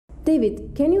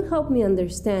David, can you help me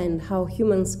understand how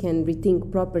humans can rethink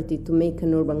property to make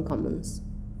an urban commons?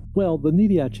 Well, the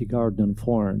Medici Garden in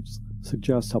Florence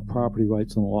suggests how property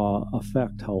rights and law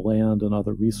affect how land and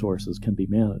other resources can be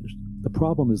managed. The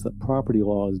problem is that property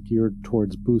law is geared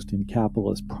towards boosting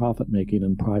capitalist profit-making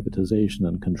and privatization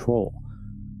and control.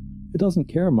 It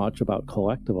doesn't care much about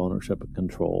collective ownership and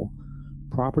control.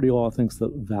 Property law thinks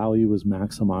that value is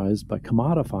maximized by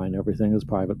commodifying everything as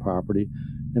private property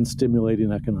and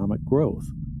stimulating economic growth.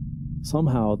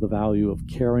 Somehow, the value of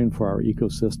caring for our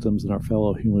ecosystems and our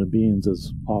fellow human beings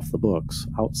is off the books,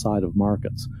 outside of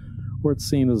markets, where it's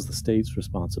seen as the state's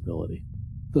responsibility.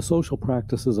 The social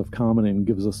practices of commoning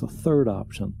gives us a third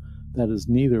option that is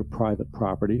neither private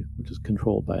property, which is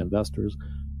controlled by investors,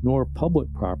 nor public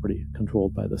property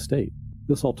controlled by the state.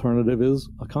 This alternative is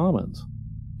a commons,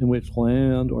 in which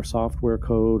land or software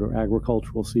code or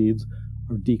agricultural seeds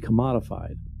are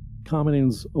decommodified. Commoning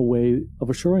is a way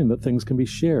of assuring that things can be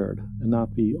shared and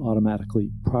not be automatically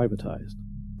privatized.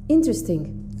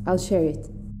 Interesting. I'll share it.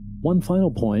 One final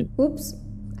point. Oops,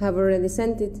 I've already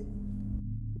sent it.